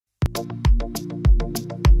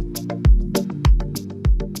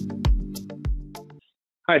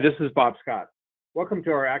Hi, this is Bob Scott. Welcome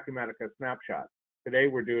to our Acumatica snapshot. Today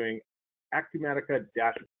we're doing Acumatica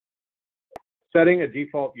dashboard, setting a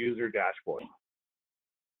default user dashboard.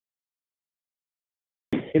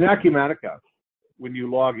 In Acumatica, when you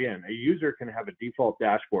log in, a user can have a default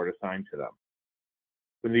dashboard assigned to them.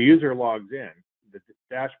 When the user logs in, the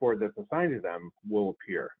dashboard that's assigned to them will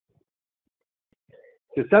appear.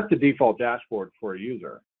 To set the default dashboard for a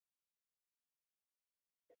user,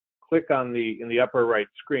 click on in the upper right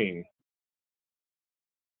screen,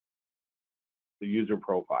 the user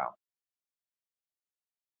profile.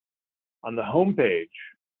 On the home page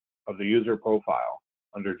of the user profile,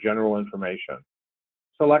 under General Information,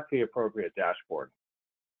 select the appropriate dashboard.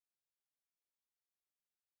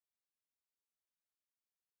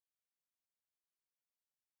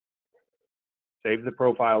 Save the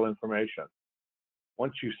profile information.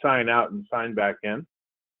 Once you sign out and sign back in,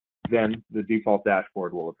 then the default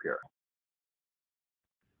dashboard will appear.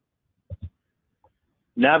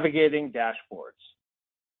 Navigating dashboards.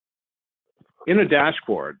 In a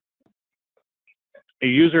dashboard, a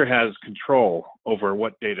user has control over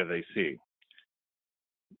what data they see.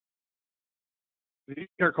 These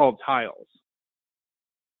are called tiles.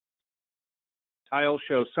 Tiles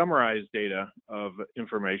show summarized data of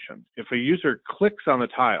information. If a user clicks on the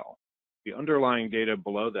tile, the underlying data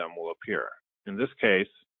below them will appear. In this case,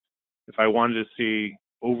 if I wanted to see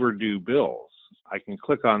overdue bills, I can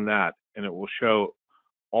click on that and it will show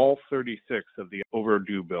all 36 of the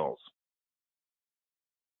overdue bills.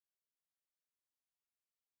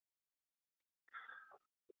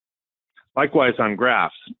 Likewise on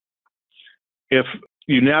graphs, if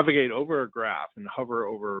you navigate over a graph and hover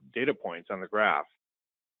over data points on the graph,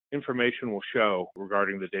 information will show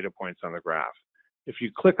regarding the data points on the graph. If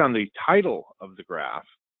you click on the title of the graph,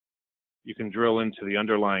 you can drill into the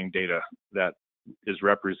underlying data that is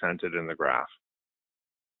represented in the graph.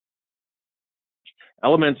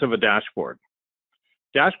 Elements of a dashboard.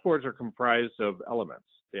 Dashboards are comprised of elements.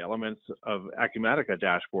 The elements of Acumatica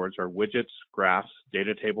dashboards are widgets, graphs,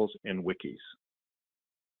 data tables, and wikis.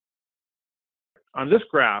 On this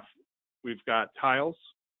graph, we've got tiles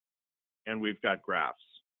and we've got graphs.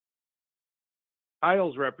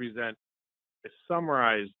 Tiles represent a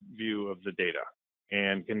summarized view of the data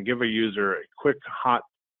and can give a user a quick, hot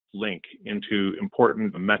link into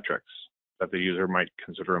important metrics that the user might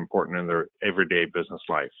consider important in their everyday business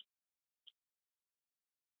life.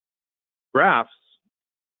 Graphs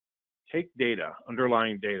take data,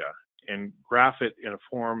 underlying data, and graph it in a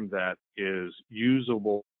form that is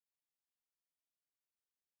usable.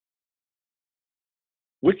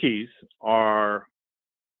 Wikis are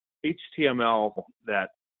HTML that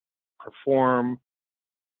perform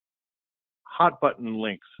hot button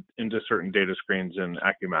links into certain data screens in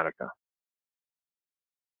Acumatica.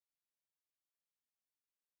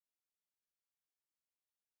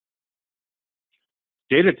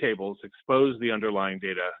 Data tables expose the underlying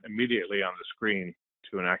data immediately on the screen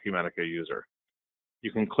to an Acumatica user.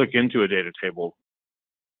 You can click into a data table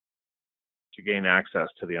to gain access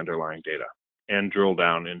to the underlying data and drill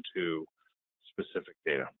down into specific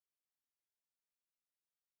data.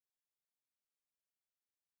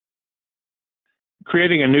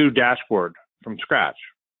 Creating a new dashboard from scratch.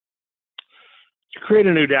 To create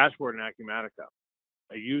a new dashboard in Acumatica,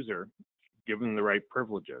 a user, given the right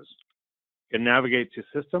privileges, can navigate to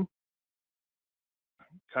System,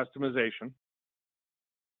 Customization,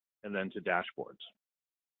 and then to Dashboards.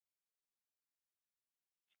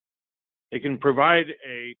 They can provide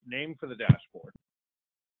a name for the dashboard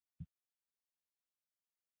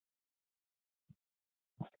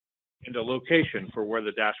and a location for where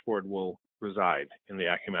the dashboard will reside in the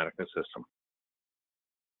Acumatica system.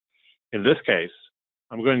 In this case,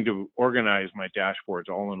 I'm going to organize my dashboards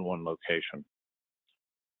all in one location.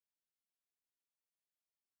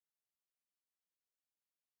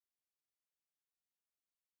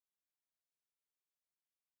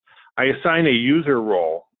 I assign a user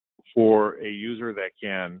role for a user that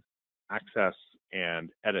can access and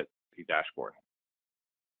edit the dashboard.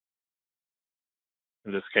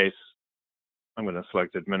 In this case, I'm going to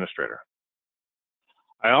select Administrator.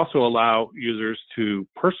 I also allow users to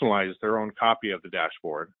personalize their own copy of the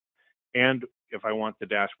dashboard, and if I want the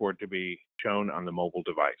dashboard to be shown on the mobile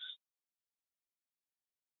device.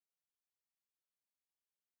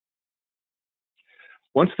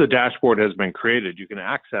 Once the dashboard has been created, you can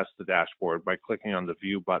access the dashboard by clicking on the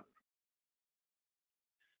View button.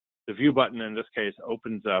 The View button in this case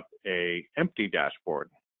opens up an empty dashboard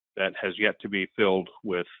that has yet to be filled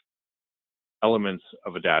with elements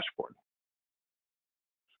of a dashboard.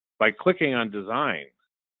 By clicking on Design,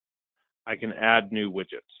 I can add new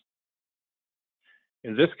widgets.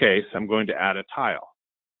 In this case, I'm going to add a tile.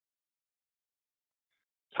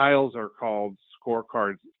 Tiles are called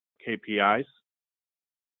scorecard KPIs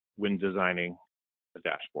when designing a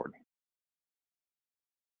dashboard.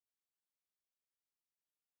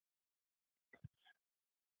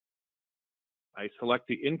 I select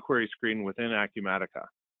the inquiry screen within Acumatica.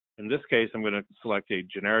 In this case, I'm going to select a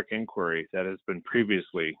generic inquiry that has been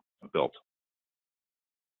previously built.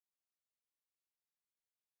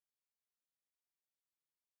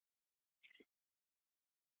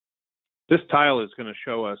 This tile is going to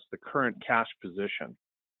show us the current cash position.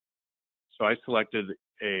 So I selected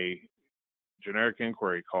a generic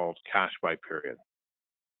inquiry called cash by period.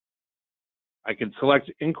 I can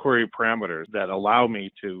select inquiry parameters that allow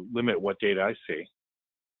me to limit what data I see.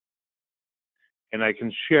 And I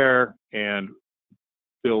can share and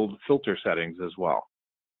build filter settings as well.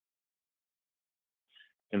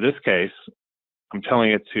 In this case, I'm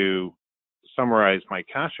telling it to summarize my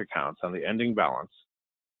cash accounts on the ending balance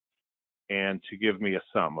and to give me a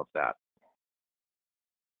sum of that.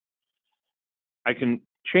 I can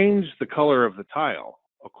change the color of the tile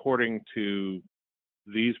according to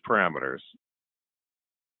these parameters.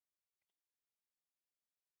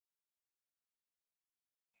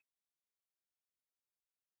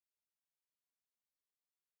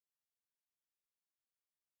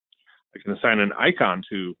 I can assign an icon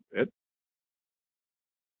to it,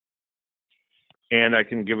 and I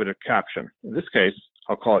can give it a caption. In this case,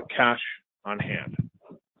 I'll call it cash on hand.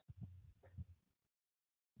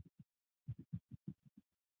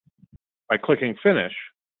 By clicking Finish,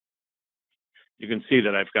 you can see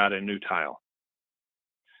that I've got a new tile.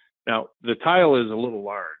 Now, the tile is a little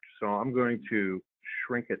large, so I'm going to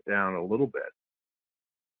shrink it down a little bit.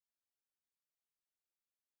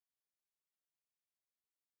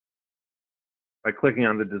 By clicking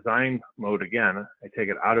on the design mode again, I take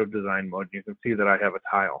it out of design mode, and you can see that I have a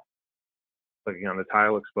tile. Clicking on the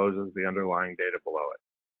tile exposes the underlying data below it.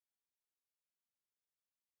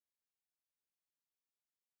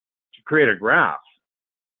 To create a graph,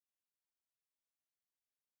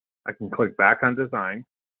 I can click back on design,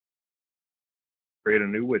 create a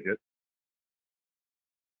new widget,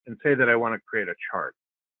 and say that I want to create a chart.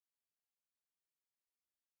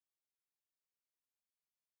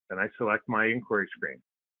 Then I select my inquiry screen.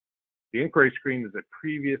 The inquiry screen is a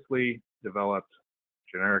previously developed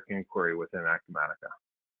generic inquiry within Acumatica.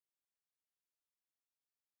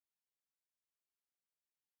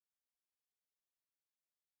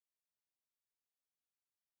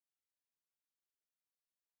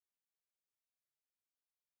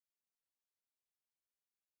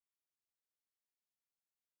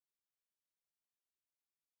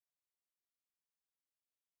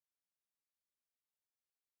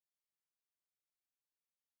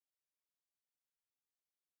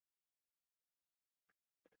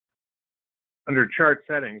 Under chart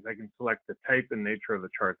settings, I can select the type and nature of the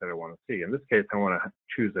chart that I want to see. In this case, I want to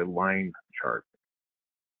choose a line chart.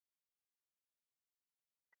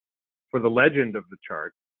 For the legend of the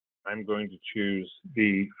chart, I'm going to choose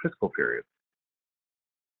the fiscal period.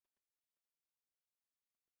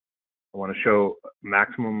 I want to show a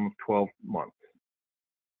maximum of 12 months.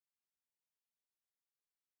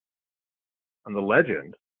 On the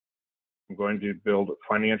legend, I'm going to build a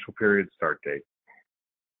financial period start date.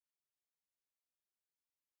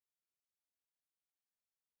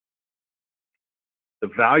 The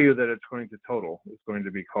value that it's going to total is going to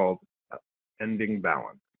be called ending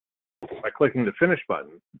balance. By clicking the Finish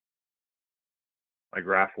button, my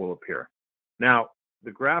graph will appear. Now, the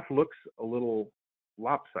graph looks a little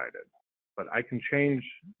lopsided, but I can change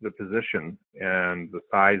the position and the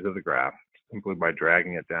size of the graph simply by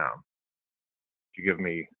dragging it down to give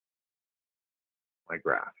me my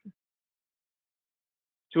graph.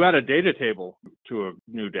 To add a data table to a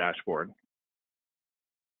new dashboard,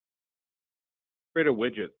 create a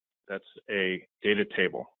widget that's a data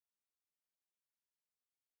table.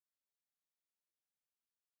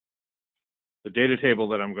 The data table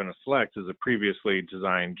that I'm going to select is a previously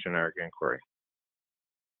designed generic inquiry.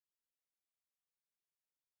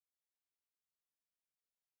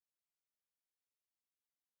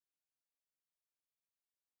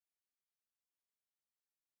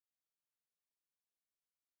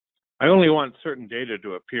 I only want certain data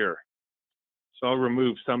to appear, so I'll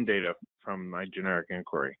remove some data from my generic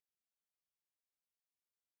inquiry.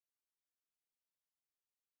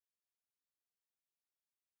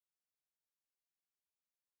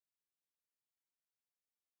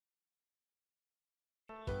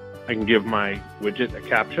 I can give my widget a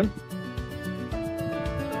caption.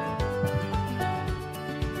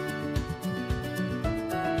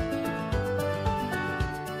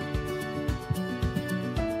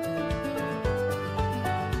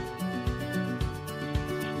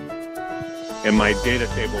 and my data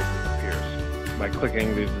table disappears. By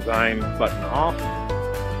clicking the design button off,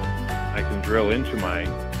 I can drill into my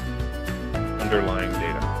underlying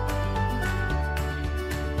data.